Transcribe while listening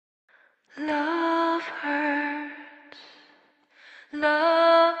Love hurts,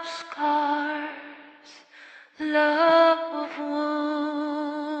 love scars, love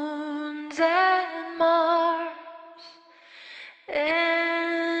wounds and mars.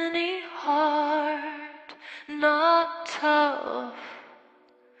 Any heart not tough,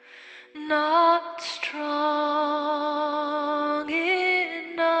 not strong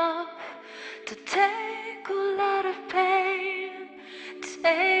enough to take a lot of pain,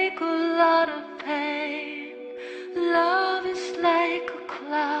 take a lot of pain. Love is like a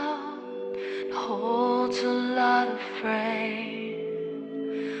cloud, it holds a lot of rain.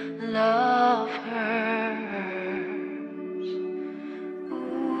 Love hurts,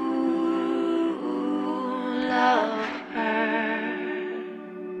 ooh, love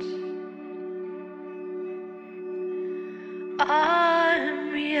hurts.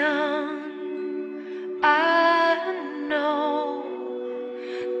 I'm young, I know,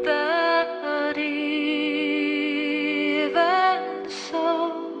 but even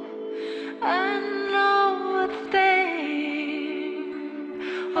so, I know a thing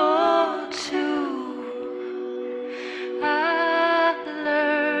or two. I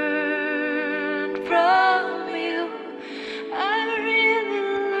learned from you. I really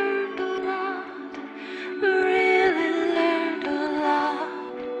learned a lot, really learned a lot.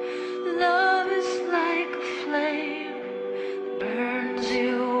 Love is like a flame, burns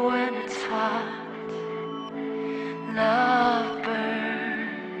you when it's hot. Love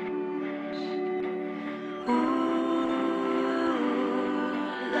burns, ooh,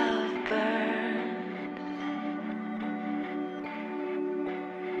 love burns.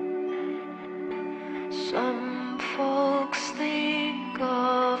 Some folks think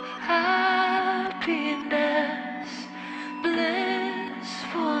of happiness,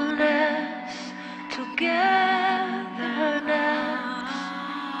 blissfulness, togetherness.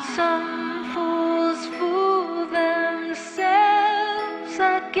 Some